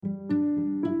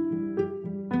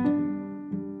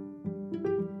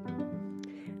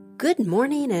Good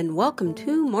morning and welcome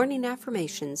to Morning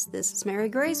Affirmations. This is Mary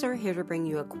Grazer here to bring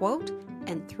you a quote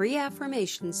and 3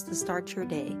 affirmations to start your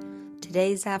day.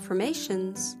 Today's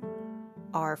affirmations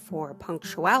are for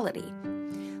punctuality.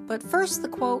 But first, the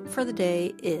quote for the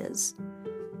day is,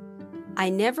 I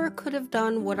never could have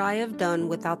done what I have done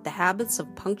without the habits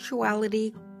of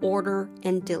punctuality, order,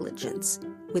 and diligence,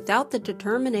 without the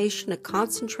determination to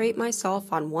concentrate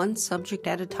myself on one subject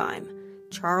at a time.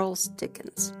 Charles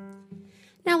Dickens.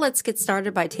 Now let's get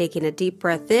started by taking a deep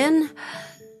breath in.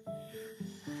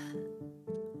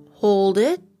 Hold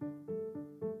it.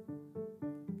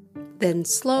 Then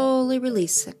slowly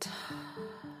release it.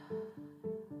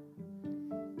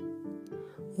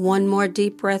 One more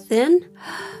deep breath in.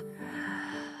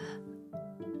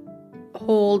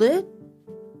 Hold it.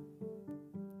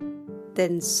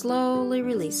 Then slowly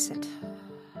release it.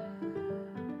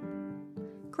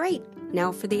 Great.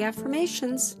 Now for the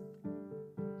affirmations.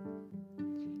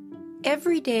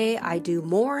 Every day I do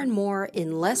more and more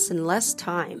in less and less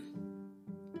time.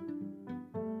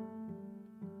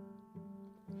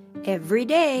 Every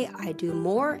day I do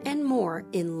more and more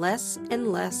in less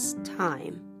and less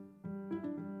time.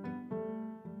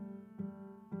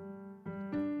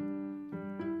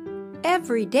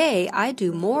 Every day I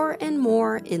do more and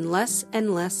more in less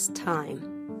and less time.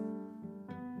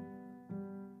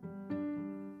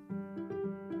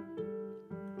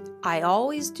 I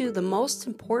always do the most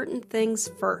important things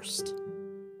first.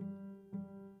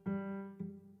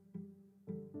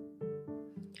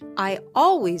 I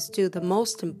always do the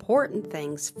most important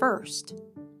things first.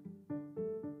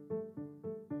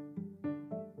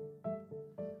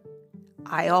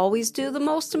 I always do the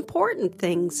most important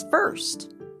things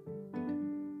first.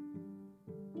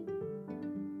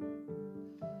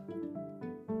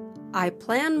 I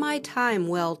plan my time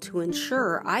well to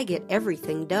ensure I get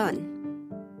everything done.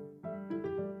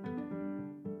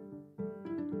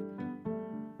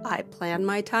 I plan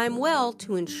my time well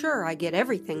to ensure I get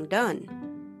everything done.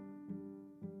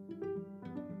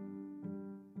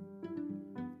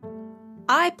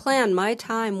 I plan my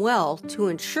time well to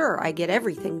ensure I get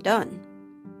everything done.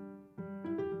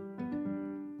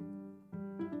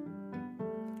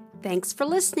 Thanks for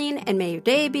listening, and may your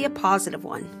day be a positive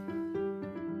one.